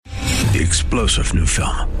The explosive new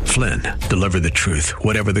film, Flynn, deliver the truth,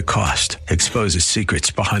 whatever the cost, exposes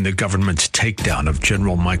secrets behind the government's takedown of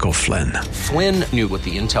General Michael Flynn. Flynn knew what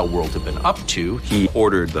the intel world had been up to. He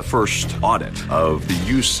ordered the first audit of the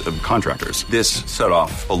use of contractors. This set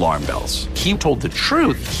off alarm bells. He told the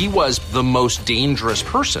truth. He was the most dangerous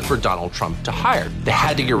person for Donald Trump to hire. They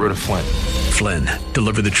had to get rid of Flynn. Flynn,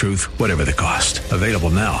 deliver the truth, whatever the cost. Available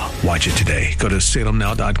now. Watch it today. Go to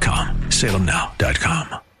salemnow.com.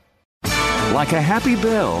 salemnow.com. Like a happy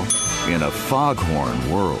bell in a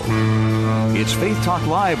foghorn world. It's Faith Talk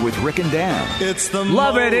Live with Rick and Dan.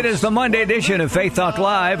 Love it. It is the Monday edition of Faith Talk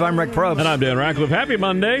Live. I'm Rick Probst. And I'm Dan Ratcliffe. Happy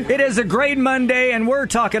Monday. It is a great Monday, and we're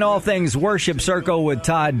talking all things Worship Circle with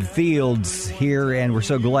Todd Fields here, and we're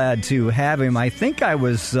so glad to have him. I think I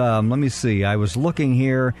was, let me see, I was looking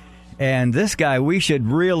here, and this guy, we should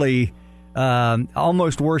really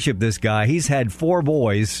almost worship this guy. He's had 4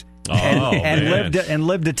 boys. And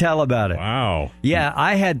lived to tell about it. Wow. Yeah,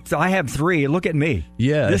 I have 3. Look at me.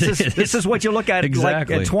 Yeah, this is what you look at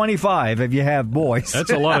exactly. Like at 25 if you have boys.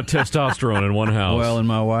 That's a lot of testosterone in one house. Well, and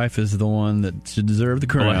my wife is the one that should deserve the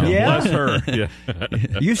crown. Yeah. Bless her. Yeah.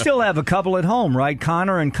 You still have a couple at home, right?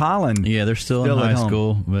 Connor and Colin. Yeah, they're still in high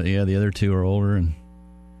school, but yeah, the other 2 are older. And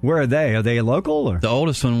where are they? Are they local? Or? The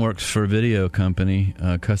oldest one works for a video company,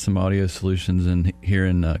 Custom Audio Solutions, here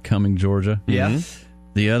in Cumming, Georgia. Yeah. Mm-hmm.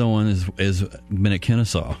 The other one is been at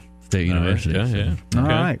Kennesaw State University. Yeah. Okay. All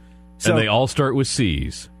right. So, and they all start with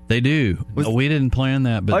C's. They do. We didn't plan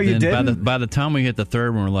that, but then by the time we hit the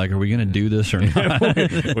third one, we're like, are we going to do this or not?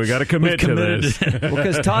 we got to commit to this.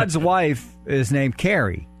 Because Todd's wife is named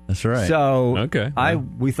Carrie. That's right. So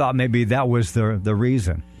we thought maybe that was the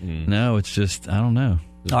reason. No, it's just, I don't know.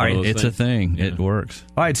 All right. It's a thing. Yeah. It works.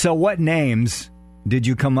 All right. So what names did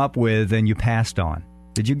you come up with and you passed on?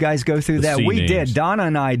 Did you guys go through that? We did. Donna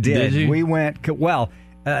and I did. Did you? We went,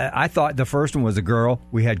 I thought the first one was a girl.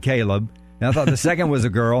 We had Caleb. And I thought the second was a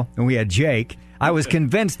girl, and we had Jake. I was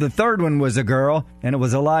convinced the third one was a girl, and it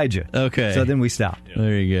was Elijah. Okay. So then we stopped. Yeah.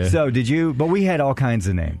 There you go. So did you, but we had all kinds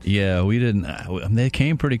of names. Yeah, we didn't. They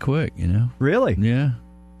came pretty quick, you know. Really? Yeah.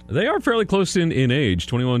 They are fairly close in age,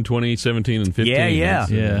 21, 20, 17, and 15. Yeah.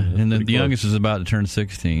 And the youngest is about to turn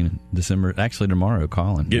 16 in December. Actually, tomorrow,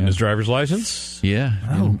 Colin. Getting his driver's license? Yeah.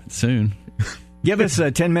 Soon. Give us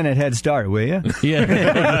a 10-minute head start, will you?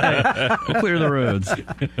 Yeah. Clear the roads.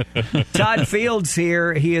 Todd Fields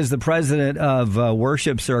here. He is the president of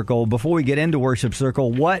Worship Circle. Before we get into Worship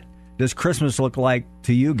Circle, what does Christmas look like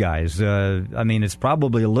to you guys? I mean, it's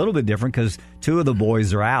probably a little bit different because 2 of the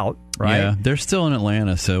boys are out, right? Yeah, they're still in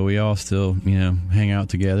Atlanta, so we all still, hang out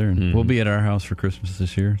together, and we'll be at our house for Christmas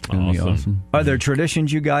this year. It's going to be awesome. Are there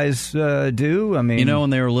traditions you guys do? I mean, when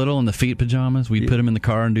they were little in the feet pajamas, we'd put them in the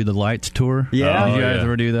car and do the lights tour. Yeah. Did you guys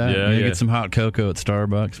ever do that? Yeah, Get some hot cocoa at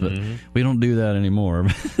Starbucks, but we don't do that anymore.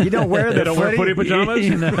 You don't wear They don't wear footy pajamas?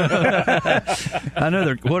 I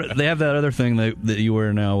know they have that other thing that you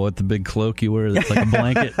wear now. What, the big cloak you wear that's like a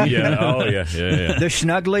blanket? Yeah. Oh, yeah. The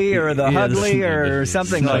Snuggly or the Huggly or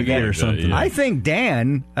something like that. Or something. Yeah. I think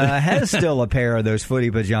Dan has still a pair of those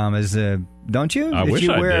footy pajamas. Don't you? I wish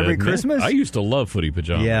you I wear did. every Christmas? I used to love footy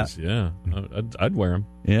pajamas. Yeah. I'd wear them.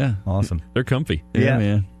 Yeah. Awesome. They're comfy. Yeah,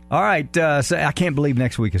 man. All right. So I can't believe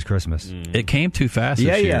next week is Christmas. It came too fast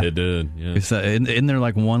this year. Yeah. It did. Yeah. Isn't there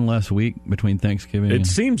like one less week between Thanksgiving? It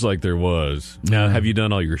seems like there was. Now, have you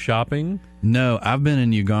done all your shopping? No, I've been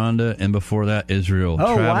in Uganda, and before that, Israel.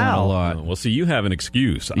 Oh, traveling wow. a lot. Well, see, you have an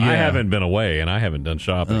excuse. Yeah. I haven't been away, and I haven't done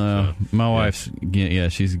shopping. My wife's,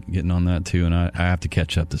 she's getting on that too, and I have to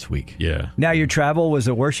catch up this week. Yeah. Now, your travel was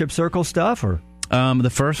a Worship Circle stuff, or? The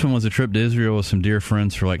first one was a trip to Israel with some dear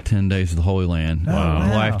friends for like 10 days to the Holy Land. Wow.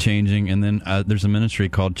 Life-changing. And then there's a ministry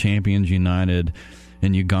called Champions United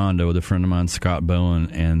in Uganda with a friend of mine, Scott Bowen,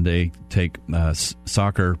 and they take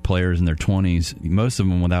soccer players in their 20s, most of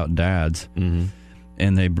them without dads,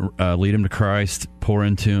 and they lead them to Christ, pour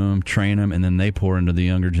into them, train them, and then they pour into the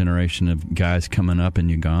younger generation of guys coming up in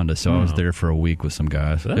Uganda. So I was there for a week with some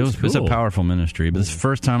guys. It's a powerful ministry, but it's the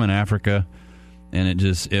first time in Africa, and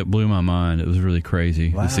it blew my mind. It was really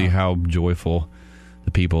crazy to see how joyful the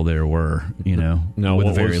people there were,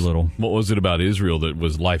 with very little. What was it about Israel that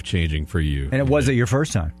was life-changing for you? And it wasn't your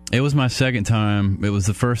first time? It was my second time. It was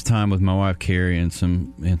the first time with my wife, Carrie, and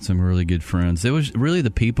some really good friends. It was really the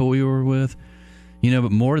people we were with,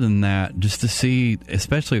 but more than that, just to see,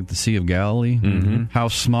 especially at the Sea of Galilee, how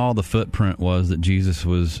small the footprint was that Jesus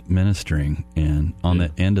was ministering in on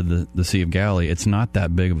the end of the Sea of Galilee. It's not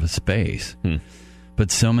that big of a space. But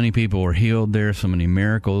so many people were healed there. So many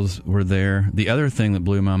miracles were there. The other thing that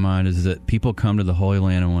blew my mind is that people come to the Holy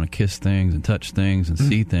Land and want to kiss things and touch things and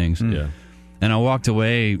see things. And I walked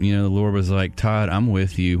away, the Lord was like, Todd, I'm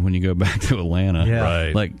with you when you go back to Atlanta. Yeah.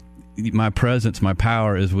 Right. Like, my presence, my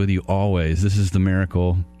power is with you always. This is the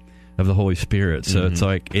miracle of the Holy Spirit. So it's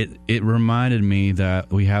like, it reminded me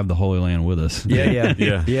that we have the Holy Land with us. Yeah.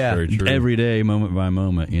 Very true. Every day, moment by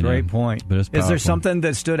moment. Great point. But it's Is there powerful. something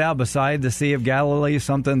that stood out beside the Sea of Galilee?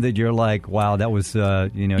 Something that you're like, wow, that was, Yeah,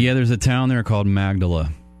 there's a town there called Magdala.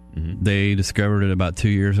 They discovered it about 2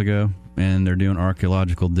 years ago, and they're doing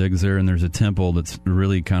archaeological digs there, and there's a temple that's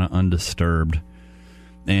really kind of undisturbed.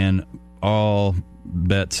 And all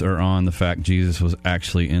bets are on the fact Jesus was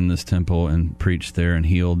actually in this temple and preached there and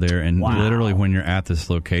healed there. And literally when you're at this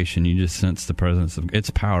location, you just sense the presence of... It's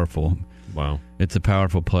powerful. Wow. It's a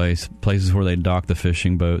powerful place. Places where they dock the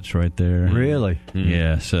fishing boats right there. Really?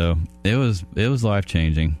 Yeah, so it was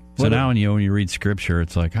life-changing. So now when you read Scripture,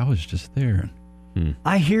 it's like, I was just there.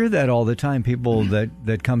 I hear that all the time. People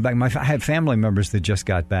that come back. I have family members that just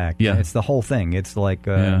got back. Yeah. It's the whole thing. It's like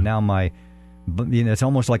now my... it's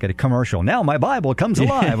almost like a commercial. Now my Bible comes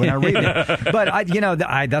alive when I read it.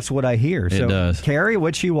 But that's what I hear. So, it does. Carrie,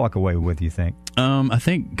 what'd she walk away with? You think? I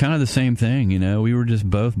think kind of the same thing. We were just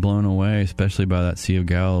both blown away, especially by that Sea of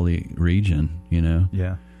Galilee region.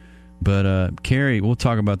 Yeah. But Carrie, we'll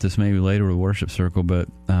talk about this maybe later with Worship Circle. But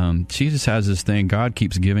she just has this thing. God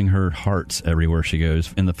keeps giving her hearts everywhere she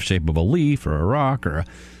goes, in the shape of a leaf or a rock or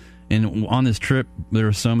And on this trip, there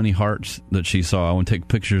were so many hearts that she saw. I want to take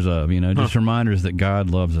pictures of, just reminders that God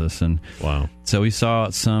loves us. And wow. So we saw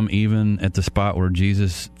some even at the spot where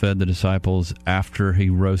Jesus fed the disciples after he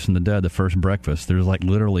rose from the dead, the first breakfast. There's like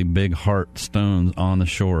literally big heart stones on the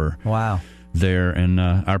shore. Wow. There. And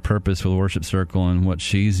our purpose with Worship Circle and what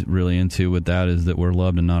she's really into with that is that we're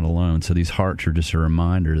loved and not alone. So these hearts are just a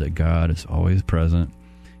reminder that God is always present.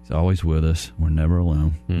 He's always with us. We're never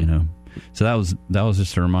alone, So that was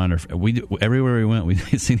just a reminder. Everywhere we went, we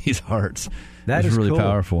see these hearts. That is really cool.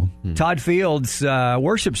 powerful. Todd Fields,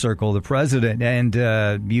 Worship Circle, the president, and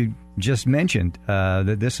you just mentioned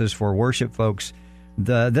that this is for worship folks,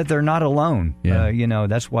 that they're not alone. Yeah.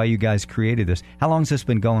 That's why you guys created this. How long has this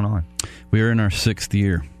been going on? We are in our 6th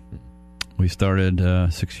year. We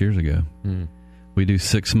started 6 years ago. We do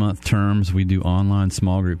 6-month terms. We do online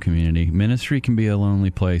small group community. Ministry can be a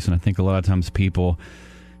lonely place, and I think a lot of times people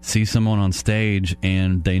see someone on stage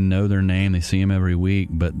and they know their name, they see them every week,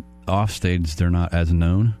 but off stage they're not as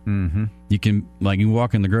known. Mm-hmm. You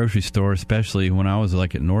walk in the grocery store, especially when I was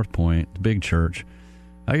like at North Point, the big church.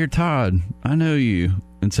 Oh, you're Todd. I know you.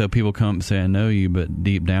 And so people come and say, I know you, but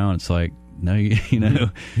deep down it's like, no,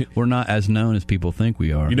 we're not as known as people think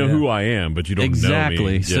we are. You know who I am, but you don't exactly. know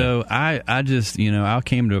me. Yeah. So I just, I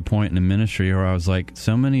came to a point in the ministry where I was like,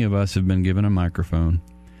 so many of us have been given a microphone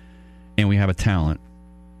and we have a talent.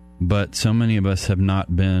 But so many of us have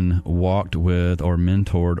not been walked with or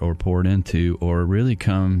mentored or poured into or really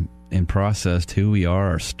come and processed who we are,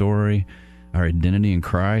 our story, our identity in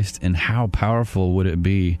Christ, and how powerful would it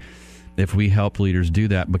be if we help leaders do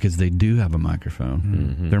that, because they do have a microphone.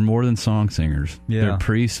 Mm-hmm. They're more than song singers. Yeah. They're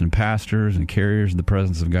priests and pastors and carriers of the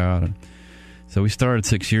presence of God. So we started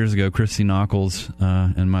 6 years ago. Christy Nockels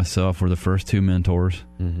and myself were the first 2 mentors,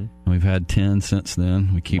 and we've had 10 since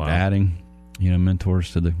then. We keep adding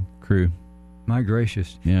mentors to the crew. My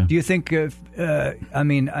gracious. Yeah. Do you think, the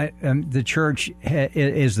church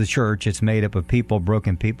is the church. It's made up of people,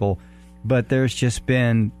 broken people, but there's just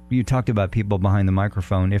been, you talked about people behind the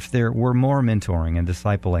microphone. If there were more mentoring and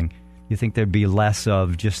discipling, you think there'd be less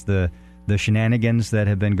of just the shenanigans that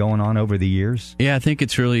have been going on over the years? Yeah, I think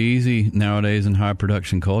it's really easy nowadays in high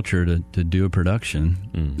production culture to do a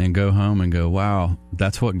production and go home and go, wow,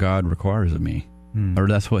 that's what God requires of me. Or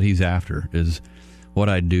that's what he's after, is what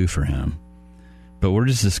I do for him. But we're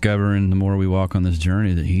just discovering the more we walk on this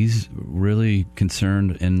journey that he's really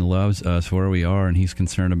concerned and loves us where we are, and he's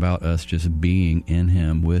concerned about us just being in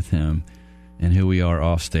him, with him, and who we are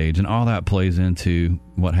off stage. And all that plays into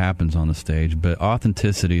what happens on the stage. But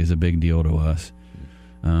authenticity is a big deal to us.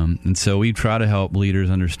 And so we try to help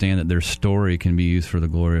leaders understand that their story can be used for the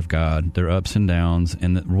glory of God, their ups and downs,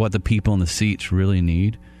 and that what the people in the seats really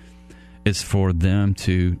need is for them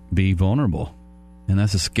to be vulnerable. And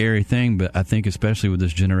that's a scary thing, but I think especially with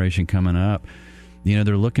this generation coming up, they're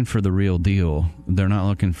looking for the real deal. They're not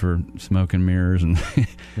looking for smoke and mirrors, and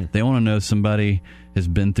they want to know somebody has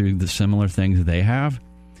been through the similar things they have,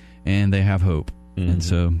 and they have hope. And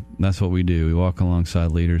so that's what we do. We walk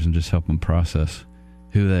alongside leaders and just help them process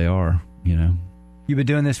who they are, You've been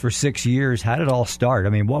doing this for 6 years. How did it all start? I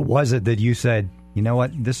mean, what was it that you said, you know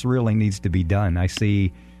what, this really needs to be done? I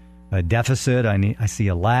see a deficit. I see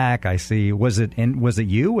a lack. I see. Was it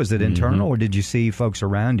you? Was it internal, or did you see folks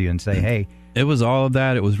around you and say, "Hey, It was all of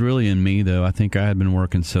that. It was really in me, though. I think I had been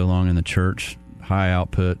working so long in the church, high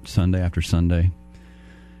output, Sunday after Sunday.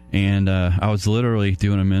 And I was literally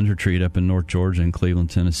doing a men's retreat up in North Georgia in Cleveland,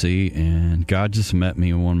 Tennessee, and God just met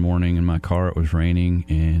me one morning in my car. It was raining,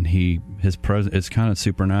 and His presence, it's kind of a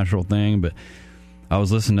supernatural thing, but I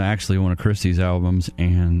was listening to actually one of Christy's albums,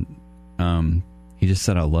 and he just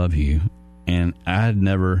said, "I love you." And I had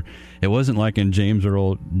never, it wasn't like in James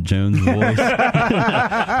Earl Jones' voice,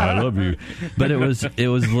 "I love you," but it was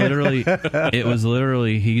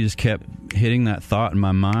literally, he just kept hitting that thought in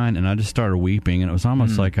my mind, and I just started weeping, and it was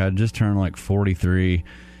almost like I just turned like 43.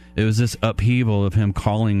 It was this upheaval of him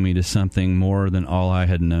calling me to something more than all I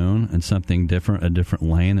had known, and something different, a different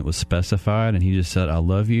lane that was specified, and he just said, "I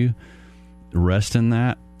love you. Rest in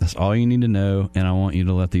that. That's all you need to know, and I want you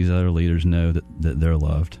to let these other leaders know that they're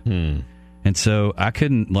loved." And so I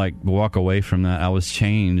couldn't walk away from that. I was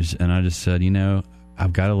changed, and I just said,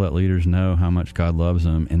 I've got to let leaders know how much God loves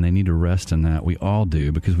them, and they need to rest in that. We all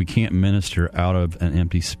do, because we can't minister out of an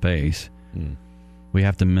empty space. We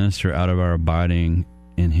have to minister out of our abiding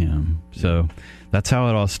in Him. So that's how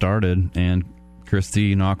it all started. And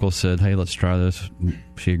Christy Knockel said, "Hey, let's try this."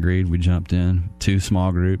 She agreed. We jumped in 2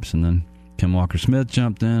 small groups, and then Kim Walker-Smith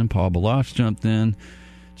jumped in, Paul Baloff jumped in,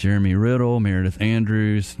 Jeremy Riddle, Meredith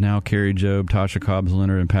Andrews, now Carrie Job, Tasha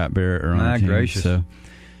Cobbs-Leonard, and Pat Barrett are on the team. Gracious. So,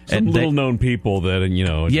 some little-known people that, and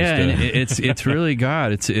it's really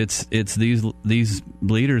God. It's these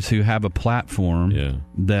leaders who have a platform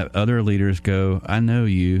that other leaders go, "I know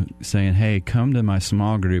you," saying, "Hey, come to my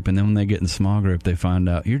small group," and then when they get in small group, they find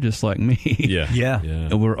out you're just like me. Yeah.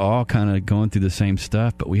 And we're all kind of going through the same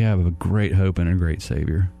stuff, but we have a great hope and a great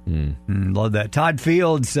Savior. Love that. Todd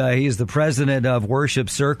Fields, he's the president of Worship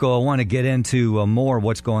Circle. I want to get into more of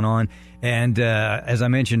what's going on. And as I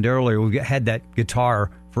mentioned earlier, we had that guitar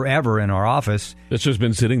forever in our office. It's just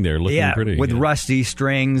been sitting there looking pretty. With rusty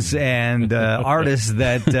strings and artists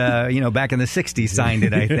that, back in the 60s signed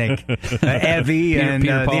it, I think. Evie and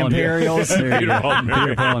Peter the Imperials. Peter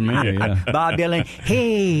Paul and Mary, Bob Dylan.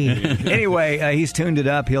 Hey. Anyway, he's tuned it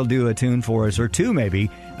up. He'll do a tune for us, or 2 maybe,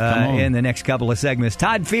 in the next couple of segments.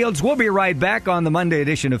 Todd Fields, we'll be right back on the Monday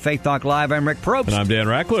edition of Faith Talk Live. I'm Rick Probst. And I'm Dan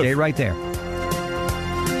Ratcliffe. Stay right there.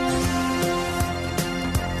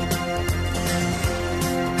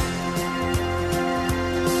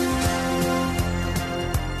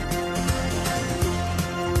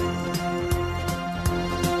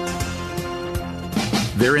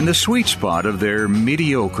 They're in the sweet spot of their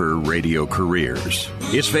mediocre radio careers.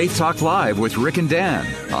 It's Faith Talk Live with Rick and Dan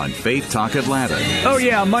on Faith Talk Atlanta. Oh,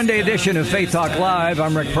 yeah, Monday edition of Faith Talk Live.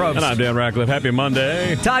 I'm Rick Probst. And I'm Dan Ratcliffe. Happy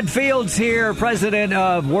Monday. Todd Fields here, president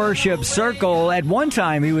of Worship Circle. At one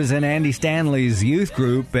time, he was in Andy Stanley's youth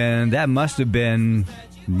group, and that must have been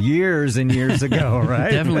years and years ago,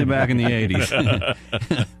 right? Definitely back in the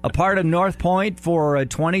 80s. A part of North Point for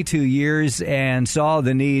 22 years, and saw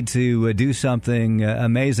the need to do something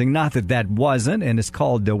amazing. Not that wasn't, and it's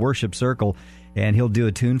called Worship Circle, and he'll do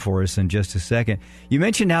a tune for us in just a second. You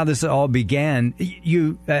mentioned how this all began.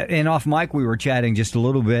 You and off mic, we were chatting just a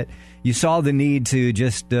little bit. You saw the need to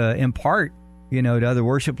just impart, to other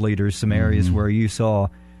worship leaders some areas where you saw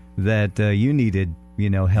that you needed,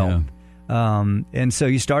 help. Yeah. And so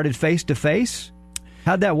you started face-to-face?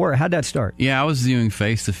 How'd that work? How'd that start? Yeah, I was doing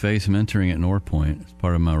face-to-face mentoring at North Point as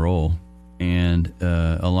part of my role. And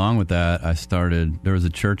along with that, there was a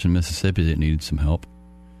church in Mississippi that needed some help.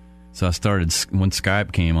 So I started, when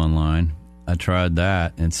Skype came online, I tried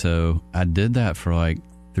that. And so I did that for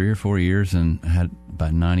 3 or 4 years, and I had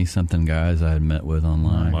about 90-something guys I had met with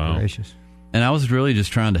online. Wow. Gracious. And I was really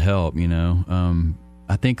just trying to help,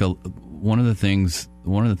 I think one of the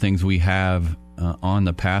things we have on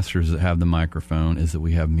the pastors that have the microphone is that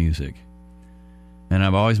we have music. And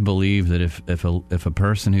I've always believed that if a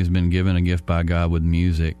person who's been given a gift by God with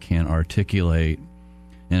music can articulate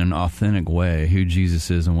in an authentic way who Jesus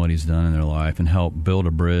is and what He's done in their life, and help build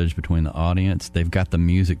a bridge between the audience, they've got the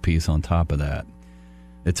music piece on top of that.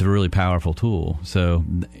 It's a really powerful tool. So,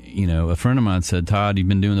 a friend of mine said, "Todd, you've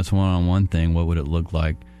been doing this one-on-one thing. What would it look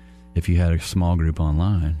like if you had a small group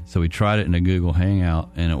online?" So we tried it in a Google Hangout,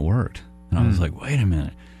 and it worked. And I was like, wait a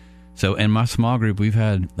minute. So in my small group, we've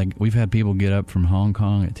had people get up from Hong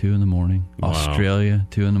Kong at 2 a.m, Wow. Australia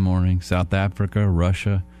 2 a.m, South Africa,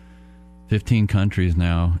 Russia, 15 countries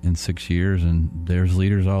now in 6 years, and there's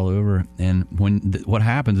leaders all over. And what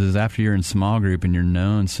happens is, after you're in small group and you're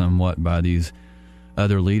known somewhat by these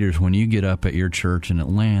other leaders, when you get up at your church in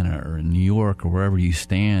Atlanta or in New York or wherever you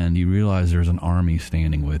stand, you realize there's an army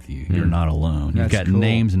standing with you. You're not alone. You've got cool.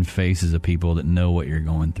 names and faces of people that know what you're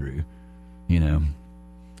going through,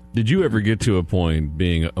 Did you ever get to a point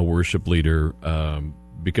being a worship leader,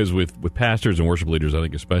 because with pastors and worship leaders, I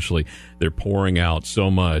think especially, they're pouring out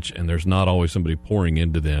so much and there's not always somebody pouring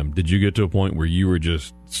into them. Did you get to a point where you were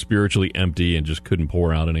just spiritually empty and just couldn't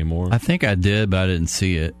pour out anymore? I think I did, but I didn't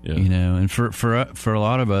see it, you know. And for a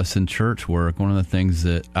lot of us in church work, one of the things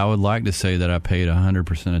that I would like to say that I paid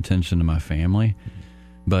 100% attention to my family,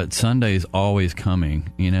 but Sunday's always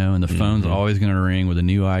coming, you know, and the phone's always going to ring with a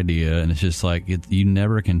new idea, and it's just like you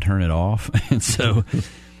never can turn it off. And so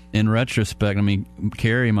in retrospect, I mean,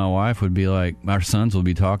 Carrie, my wife, would be like, our sons will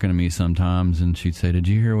be talking to me sometimes, and she'd say, "Did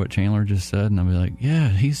you hear what Chandler just said?" And I'd be like, "Yeah,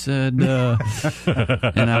 he said,"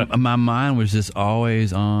 and my mind was just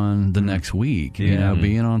always on the next week, you know,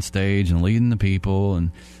 being on stage and leading the people,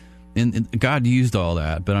 and God used all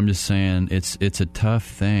that, but I'm just saying it's a tough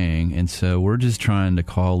thing, and so we're just trying to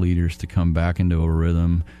call leaders to come back into a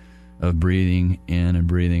rhythm of breathing in and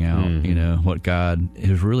breathing out, you know, what God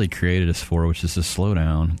has really created us for, which is to slow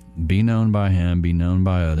down, be known by Him, be known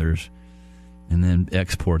by others, and then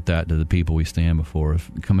export that to the people we stand before,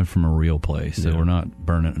 coming from a real place, so we're not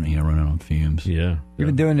burning, you know, running on fumes. You've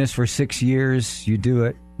been doing this for 6 years. You do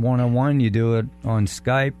it one-on-one, you do it on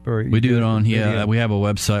Skype, or we do it on we have a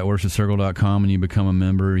website, worshipcircle.com, and you become a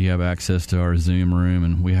member. You have access to our Zoom room,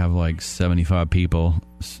 and we have like 75 people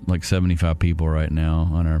right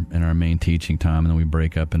now in our main teaching time, and then we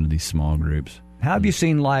break up into these small groups. How have you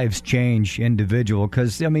seen lives change individual?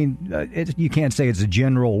 Because, I mean, you can't say it's a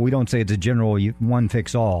general. We don't say it's a general one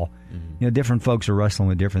fix all. You know, different folks are wrestling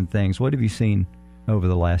with different things. What have you seen over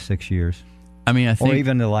the last 6 years? I mean, I think, or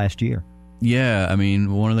even the last year. Yeah, I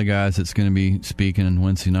mean, one of the guys that's going to be speaking on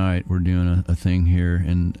Wednesday night, we're doing a thing here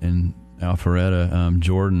in Alpharetta,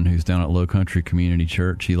 Jordan, who's down at Low Country Community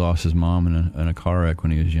Church. He lost his mom in a car wreck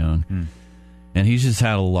when he was young. And he's just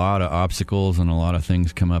had a lot of obstacles and a lot of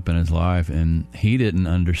things come up in his life, and he didn't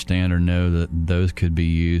understand or know that those could be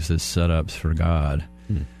used as setups for God.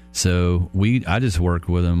 So I just worked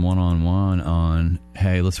with him one-on-one on,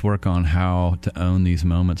 hey, let's work on how to own these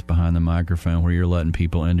moments behind the microphone where you're letting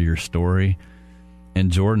people into your story.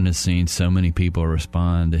 And Jordan has seen so many people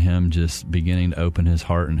respond to him just beginning to open his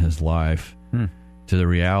heart and his life to the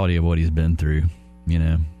reality of what he's been through, you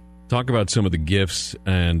know. Talk about some of the gifts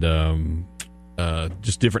and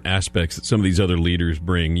just different aspects that some of these other leaders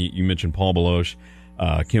bring. You mentioned Paul Baloche,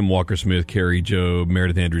 Kim Walker-Smith, Carrie Job,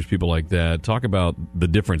 Meredith Andrews, people like that. Talk about the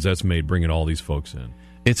difference that's made bringing all these folks in.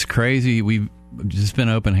 It's crazy. We've just been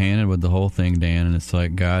open-handed with the whole thing, Dan, and it's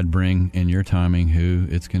like, God, bring in your timing who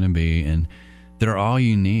it's going to be. And they're all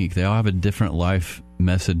unique. They all have a different life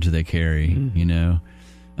message they carry, you know.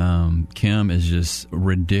 Kim is just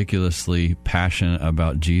ridiculously passionate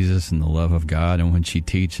about Jesus and the love of God, and when she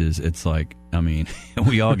teaches, it's like, I mean,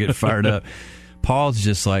 we all get fired up. Paul's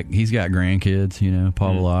just like, he's got grandkids, you know,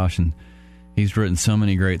 Paul Baloche, and he's written so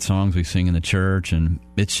many great songs we sing in the church, and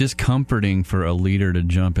it's just comforting for a leader to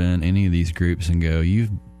jump in any of these groups and go,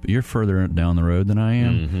 you're further down the road than I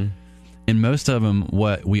am. And most of them,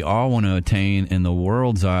 what we all want to attain in the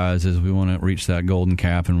world's eyes is we want to reach that golden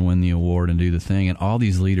calf and win the award and do the thing, and all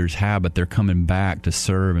these leaders have, but they're coming back to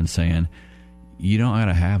serve and saying, you don't got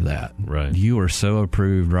to have that. Right. You are so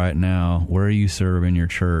approved right now. Where you serve in your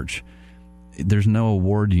church, there's no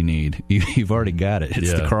award you need. You've already got it.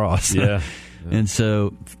 It's the cross. And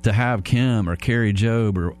so to have Kim or Carrie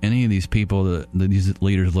Job or any of these people that these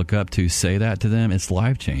leaders look up to say that to them, it's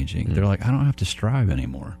life-changing. They're like, I don't have to strive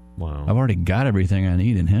anymore. Wow. I've already got everything I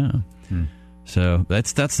need in Him. So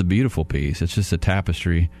that's the beautiful piece. It's just a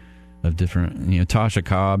tapestry of different, you know, Tasha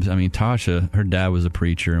Cobbs. I mean, Tasha, her dad was a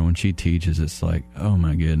preacher, and when she teaches, it's like, oh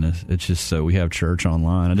my goodness. It's just so we have church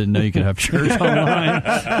online. I didn't know you could have church online.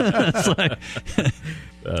 It's like,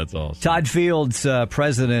 that's awesome. Todd Fields,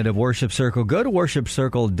 president of Worship Circle. Go to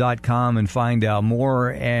worshipcircle.com and find out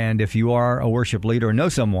more. And if you are a worship leader or know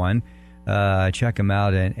someone, check them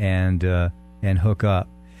out and hook up.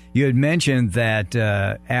 You had mentioned that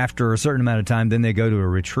after a certain amount of time, then they go to a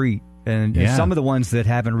retreat. And some of the ones that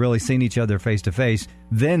haven't really seen each other face to face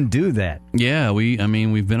then do that. Yeah, we've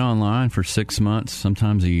been online for 6 months,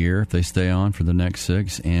 sometimes a year if they stay on for the next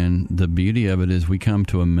 6. And the beauty of it is we come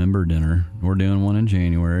to a member dinner. We're doing one in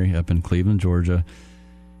January up in Cleveland, Georgia.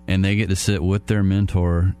 And they get to sit with their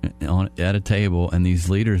mentor at a table, and these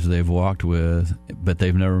leaders they've walked with, but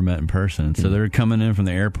they've never met in person. So they're coming in from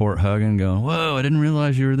the airport hugging, going, whoa, I didn't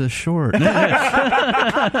realize you were this short. You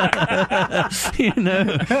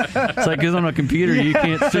know? It's like, because on a computer you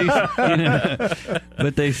can't see, you know.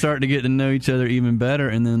 But they start to get to know each other even better,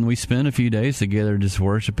 and then we spend a few days together just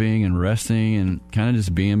worshiping and resting and kind of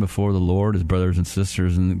just being before the Lord as brothers and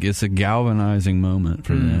sisters, and it's a galvanizing moment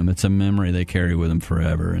for them. It's a memory they carry with them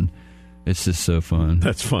forever. and it's just so fun.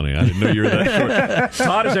 That's funny. I didn't know you were that short.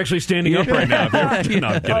 Todd is actually standing up right now. No, I'm kidding.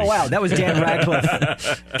 Oh, wow. That was Dan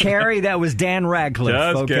Radcliffe. Carrie, that was Dan Radcliffe.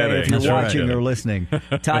 Just kidding. If you're That's watching right. or listening.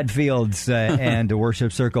 Todd Fields and the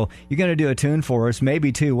Worship Circle. You're going to do a tune for us,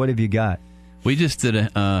 maybe two. What have you got? We just did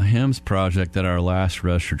a hymns project at our last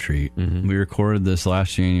Rush Retreat. Mm-hmm. We recorded this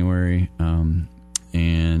last January, and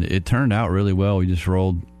it turned out really well. We just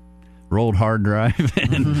rolled hard drive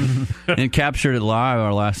and captured it live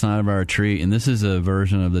our last night of our retreat. And this is a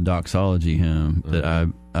version of the doxology hymn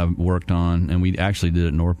that I've worked on, and we actually did it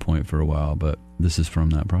at North Point for a while, but this is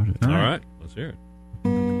from that project. All right. Let's hear it.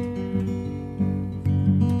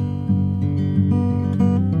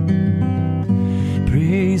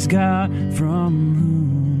 Praise God from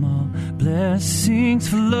whom all blessings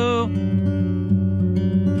flow.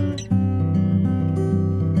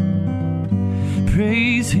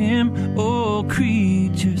 Praise Him, O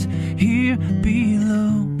creatures here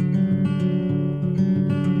below.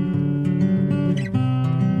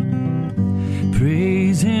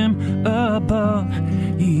 Praise Him above,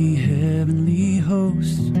 ye heavenly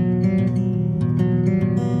hosts.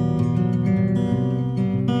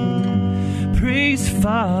 Praise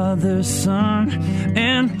Father, Son,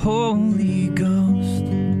 and Holy Ghost.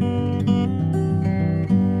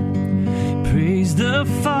 Praise the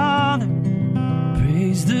Father,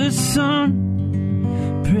 praise the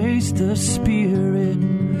Son, praise the Spirit,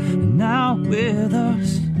 now with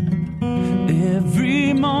us,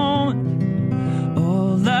 every moment,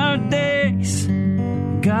 all our days.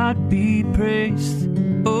 God be praised,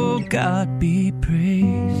 oh God be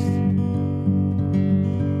praised.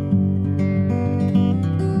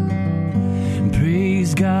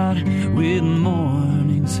 Praise God with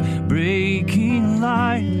morning's breaking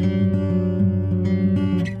light.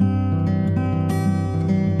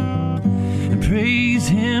 And praise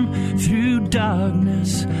Him through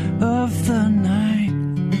darkness of the night.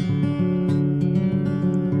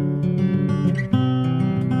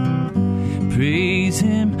 Praise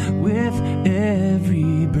Him with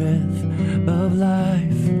every breath of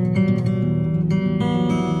life.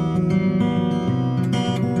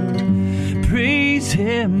 Praise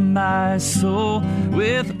Him, my soul,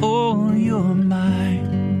 with all your might.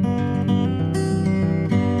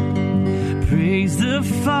 Praise the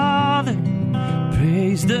Father,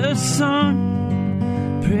 praise the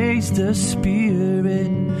Son, praise the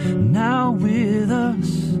Spirit, now with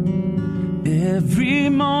us, every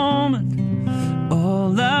moment,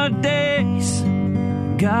 all our days.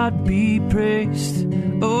 God be praised,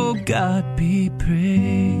 oh God be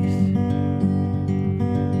praised.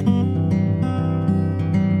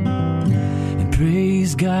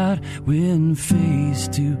 Praise God when face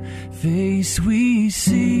to face we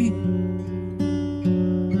see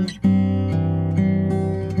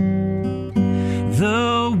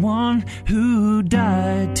the one who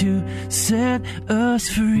died to set us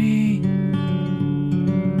free.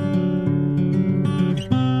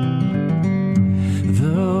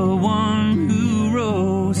 The one who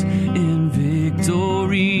rose in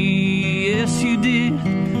victory. Yes, you did.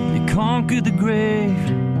 You conquered the grave.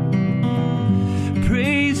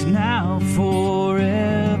 Praise now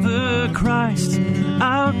forever Christ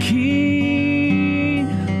our King.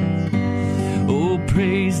 Oh,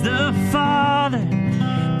 praise the Father,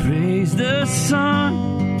 praise the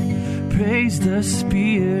Son, praise the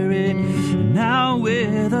Spirit, now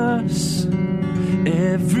with us,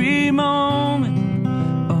 every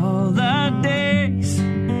moment, all our days.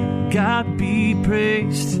 God be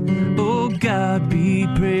praised, oh God be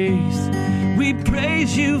praised. We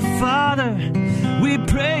praise you, Father, we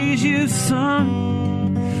praise you,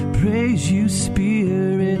 Son, praise you,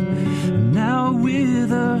 Spirit, now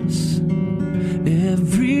with us,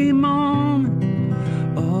 every moment,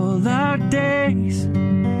 all our days.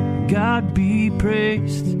 God be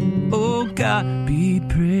praised, oh God be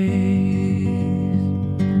praised.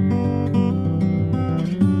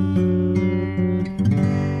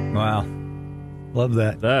 Wow. Love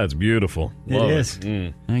that. That's beautiful. Love It is.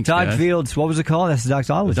 Thanks, Todd guys. Fields, what was it called? That's the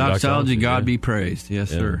doxology. The doxology, God yeah. be praised. Yes,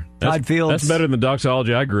 sir. Todd Fields. That's better than the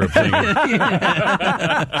doxology I grew up singing. Well,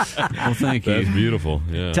 thank you. That's beautiful.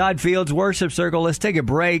 Yeah. Todd Fields, Worship Circle. Let's take a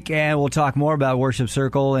break, and we'll talk more about Worship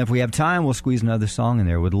Circle. And if we have time, we'll squeeze another song in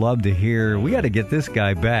there. Would love to hear. We got to get this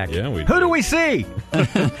guy back. Yeah, we Who do. do we see?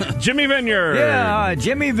 Jimmy Vineyard. Yeah,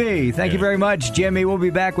 Jimmy V. Thank you very much, Jimmy. We'll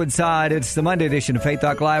be back with Todd. It's the Monday edition of Faith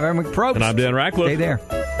Talk Live. I'm Rick Probst. And I'm Dan Radcliffe. Stay there.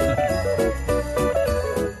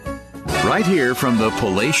 Right here from the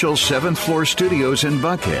palatial 7th floor studios in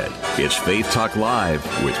Buckhead, it's Faith Talk Live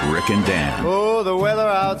with Rick and Dan. Oh, the weather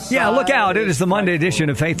outside. Yeah, look out. It is the Monday edition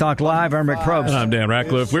of Faith Talk Live. I'm Rick Probst. And I'm Dan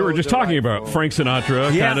Ratcliffe. We were just talking about Frank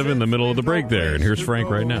Sinatra kind of in the middle of the break there, and here's Frank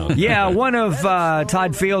right now. Yeah, one of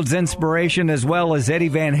Todd Field's inspiration, as well as Eddie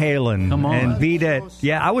Van Halen. Come on. And Beat It.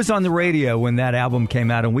 Yeah, I was on the radio when that album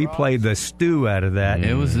came out, and we played the stew out of that.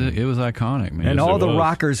 It was iconic, man. And Yes, all it the was.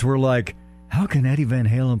 rockers were like, how can Eddie Van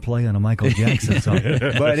Halen play on a Michael Jackson song?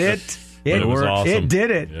 But it was worked. awesome. It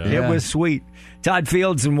did it. Yeah. It was sweet. Todd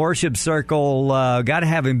Fields and Worship Circle, got to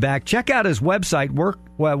have him back. Check out his website,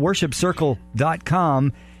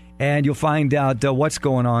 worshipcircle.com, and you'll find out what's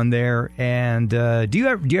going on there. And do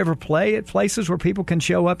you ever play at places where people can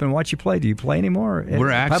show up and watch you play? Do you play anymore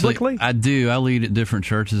publicly? I do. I lead at different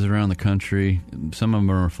churches around the country. Some of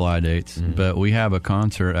them are fly dates, but we have a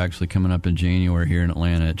concert actually coming up in January here in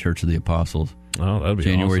Atlanta at Church of the Apostles. Oh, that'd be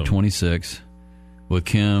January awesome. 26th with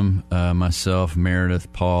Kim, myself,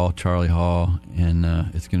 Meredith, Paul, Charlie Hall, and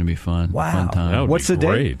it's going to be fun. Wow. Fun time. That would What's be the date?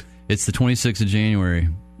 great. It's the 26th of January.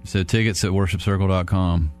 So tickets at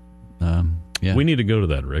worshipcircle.com. Yeah. We need to go to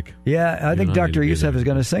that, Rick. Yeah, I think and I need Dr. to be Youssef there. is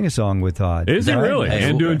going to sing a song with Todd. Is it that right? really? Hey,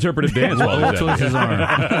 And do interpretive dance while What he's choices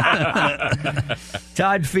at are?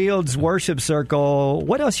 Todd Fields, Worship Circle.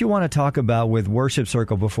 What else you want to talk about with Worship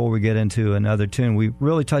Circle before we get into another tune? We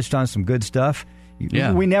really touched on some good stuff.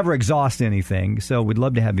 Yeah. We never exhaust anything, so we'd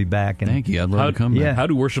love to have you back. And Thank you. I'd love to come yeah. back. How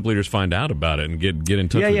do worship leaders find out about it and get in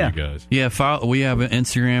touch Yeah, with yeah. you guys? Yeah, we have an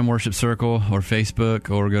Instagram, Worship Circle, or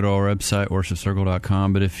Facebook, or go to our website,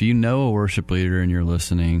 worshipcircle.com. But if you know a worship leader and you're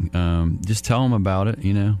listening, just tell them about it.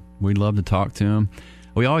 You know, we'd love to talk to them.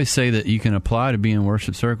 We always say that you can apply to be in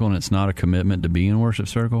Worship Circle, and it's not a commitment to be in Worship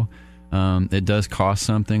Circle. It does cost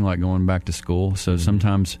something, like going back to school. So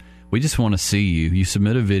sometimes we just want to see you. You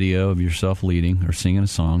submit a video of yourself leading or singing a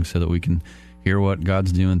song so that we can hear what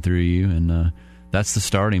God's doing through you, and that's the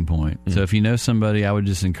starting point. So if you know somebody, I would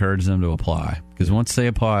just encourage them to apply, because once they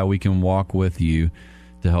apply, we can walk with you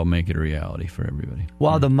to help make it a reality for everybody.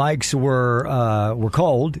 While the mics were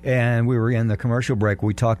cold and we were in the commercial break,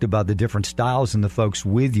 we talked about the different styles and the folks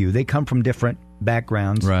with you. They come from different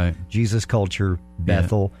backgrounds. Right. Jesus culture,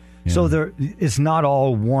 Bethel. Yeah. So it's not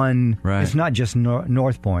all one. Right. It's not just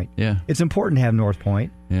North Point. Yeah. It's important to have North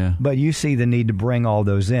Point. Yeah. But you see the need to bring all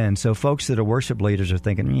those in. So folks that are worship leaders are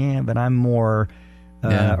thinking, yeah, but I'm more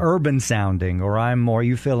urban sounding, or I'm more,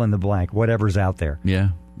 you fill in the blank, whatever's out there. Yeah.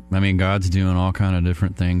 I mean, God's doing all kind of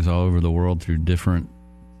different things all over the world through different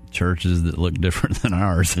churches that look different than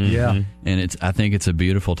ours. Yeah. And I think it's a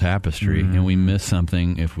beautiful tapestry, and we miss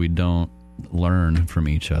something if we don't learn from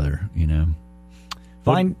each other, you know.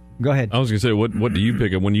 Fine. Go ahead. I was going to say, what do you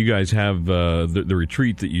pick up when you guys have the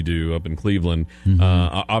retreat that you do up in Cleveland?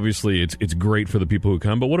 Obviously, it's great for the people who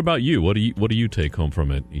come, but what about you? What do you take home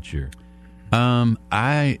from it each year?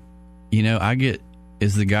 I get,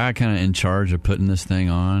 is the guy kind of in charge of putting this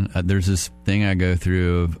thing on. There's this thing I go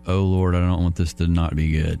through of, oh Lord, I don't want this to not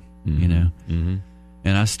be good, you know? Mm-hmm.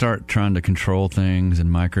 And I start trying to control things and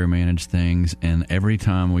micromanage things, and every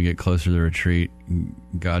time we get closer to the retreat,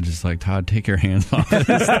 God's just like, Todd, take your hands off of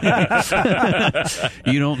this thing.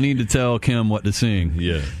 You don't need to tell Kim what to sing.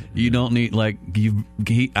 Yeah. You don't need,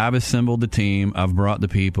 I've assembled the team, I've brought the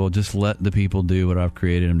people, just let the people do what I've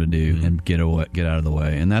created them to do and get out of the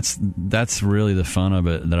way. And that's really the fun of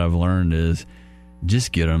it that I've learned is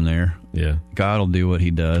just get them there. Yeah. God will do what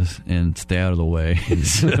he does and stay out of the way.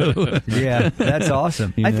 Yeah, that's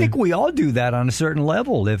awesome. I think we all do that on a certain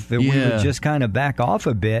level. If we would just kind of back off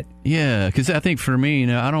a bit. Yeah, because I think for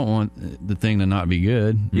me, I don't want the thing to not be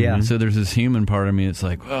good. Yeah. So there's this human part of me that's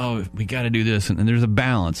like, oh, we got to do this. And there's a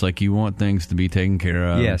balance. Like, you want things to be taken care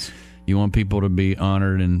of. Yes. You want people to be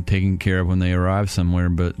honored and taken care of when they arrive somewhere.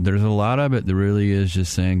 But there's a lot of it that really is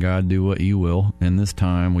just saying, God, do what you will. In this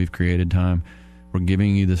time, we've created time. We're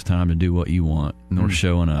giving you this time to do what you want, and we're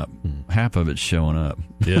showing up. Half of it's showing up.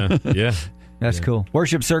 Yeah, yeah. That's cool.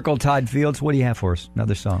 Worship Circle, Todd Fields. What do you have for us?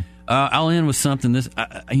 Another song. I'll end with something.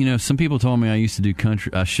 Some people told me I used to do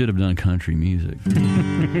country. I should have done country music.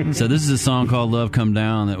 So this is a song called "Love Come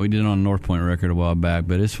Down" that we did on North Point record a while back.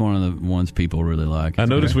 But it's one of the ones people really like. I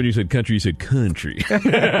noticed when you said country, you said country.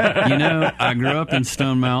 I grew up in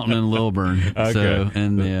Stone Mountain and Lilburn. Okay. So,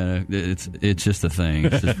 and it's just a thing.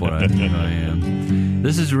 It's just what I do. I am.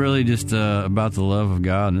 This is really just about the love of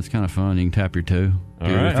God, and it's kind of fun. You can tap your toe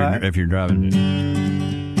if you're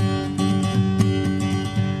driving.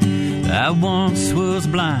 I once was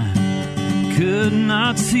blind, could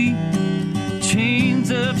not see.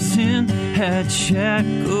 Chains of sin had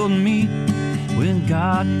shackled me. When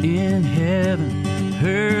God in heaven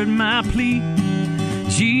heard my plea,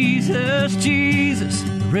 Jesus, Jesus,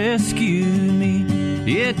 rescued me.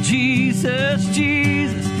 Yeah, Jesus,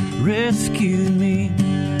 Jesus, rescued me.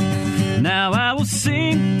 Now I will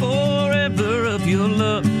sing forever of your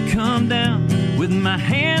love. Come down with my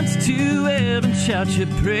hands to heaven, shout your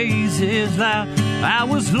praises loud. I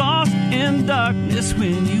was lost in darkness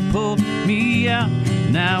when you pulled me out.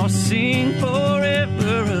 Now I'll sing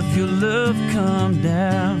forever of your love. Come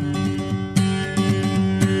down.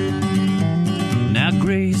 Now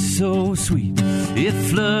grace so sweet, it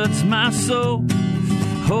floods my soul.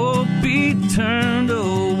 Hope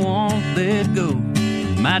eternal won't let go.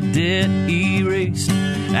 My debt erased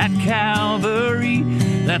at Calvary.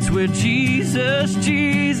 That's where Jesus,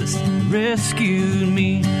 Jesus rescued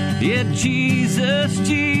me. Yeah, Jesus,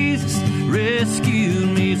 Jesus rescued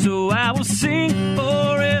me. So I will sing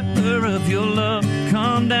forever of your love.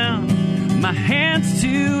 Come down, my hands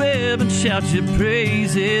to heaven, shout your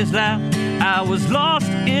praises loud. I was lost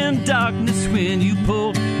in darkness when you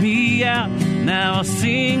pulled me out. Now I'll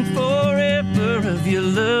sing forever of your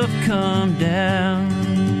love. Come down.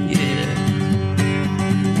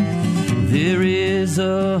 There is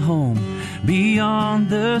a home beyond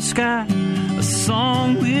the sky, a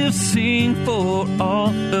song we'll sing for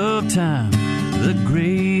all of time. The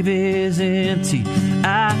grave is empty,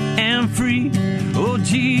 I am free. Oh,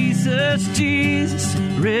 Jesus, Jesus,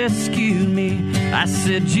 rescued me. I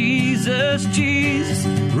said, Jesus, Jesus,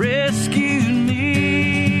 rescued me.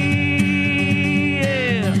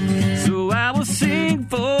 Yeah. So I will sing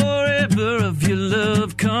forever of your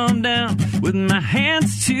love. Come down with my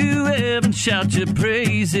hands to heaven, shout your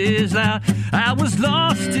praises loud. I was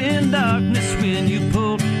lost in darkness when you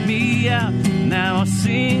pulled me out. Now I'll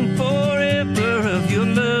sing forever of your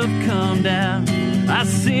love. Come down. I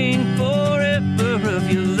sing forever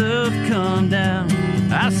of your love. Come down.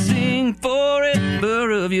 I sing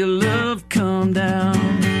forever of your love. Come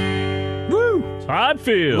down. Woo! Todd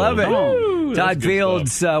Fields. Love it. Woo! Todd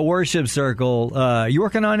Fields, Worship Circle. You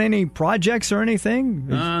working on any projects or anything?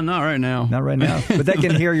 Not right now. Not right now. But they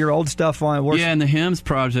can hear your old stuff on Worship. Yeah, and the Hymns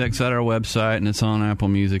Project's at our website, and it's on Apple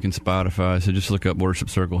Music and Spotify, so just look up Worship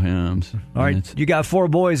Circle Hymns. All right, you got 4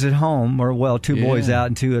 boys at home, or, well, 2 boys out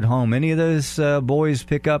and 2 at home. Any of those boys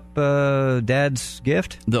pick up Dad's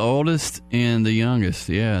gift? The oldest and the youngest,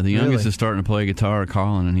 yeah. The youngest is starting to play guitar,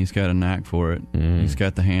 Colin, and he's got a knack for it. He's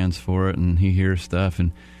got the hands for it, and he hears stuff,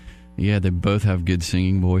 and yeah, they both have good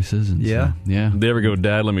singing voices. And yeah. So, yeah. They ever go,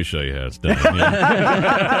 Dad, let me show you how it's done.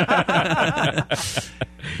 Yeah.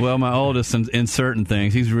 Well, my oldest, in certain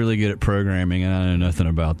things, he's really good at programming, and I know nothing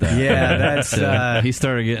about that. Yeah, that's... So he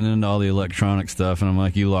started getting into all the electronic stuff, and I'm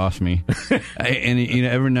like, you lost me. And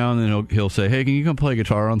every now and then he'll say, hey, can you come play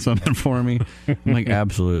guitar on something for me? I'm like,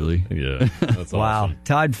 absolutely. Yeah, that's wow. awesome.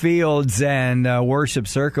 Todd Fields and Worship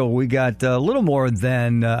Circle, we got a little more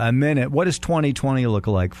than a minute. What does 2020 look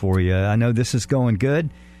like for you? I know this is going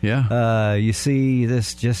good. Yeah. You see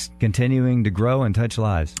this just continuing to grow and touch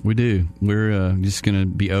lives. We do. We're just going to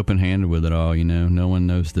be open-handed with it all, No one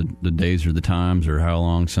knows the days or the times or how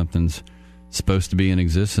long something's supposed to be in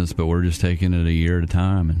existence, but we're just taking it a year at a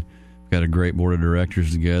time. And we've got a great board of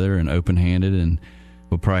directors together and open-handed, and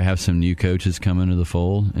we'll probably have some new coaches come into the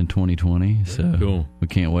fold in 2020. So cool. We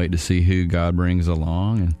can't wait to see who God brings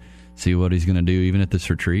along and see what he's going to do even at this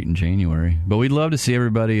retreat in January. But we'd love to see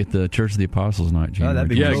everybody at the Church of the Apostles night, January. that'd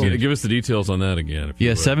be cool. Give us the details on that again.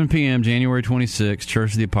 Yeah, 7 p.m., January 26th,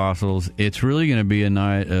 Church of the Apostles. It's really going to be a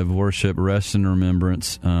night of worship, rest, and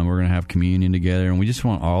remembrance. We're going to have communion together, and we just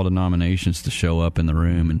want all denominations to show up in the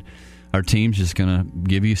room. And our team's just going to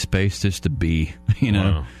give you space just to be,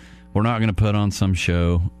 Wow. We're not going to put on some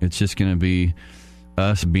show. It's just going to be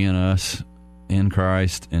us being us in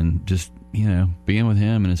Christ and just being with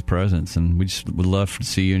Him in His presence. And we just would love to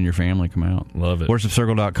see you and your family come out. Love it.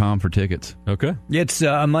 WorshipCircle.com for tickets. Okay. It's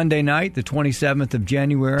a Monday night, the 27th of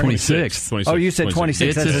January. 26th. Oh, you said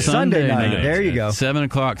 26th. That's a Sunday night. There you go. 7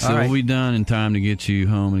 o'clock, so right. we'll be done in time to get you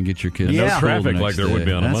home and get your kids. Yeah. to No school traffic the like next there would day.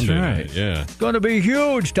 be on a That's Monday right. night. Yeah. It's going to be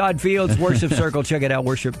huge. Todd Fields, Worship Circle. Check it out,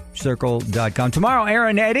 worshipcircle.com. Tomorrow,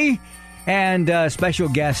 Aaron Eddy. And special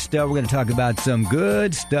guest, we're going to talk about some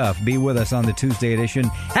good stuff. Be with us on the Tuesday edition.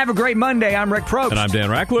 Have a great Monday. I'm Rick Probst. And I'm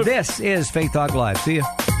Dan Ratcliffe. This is Faith Talk Live. See ya.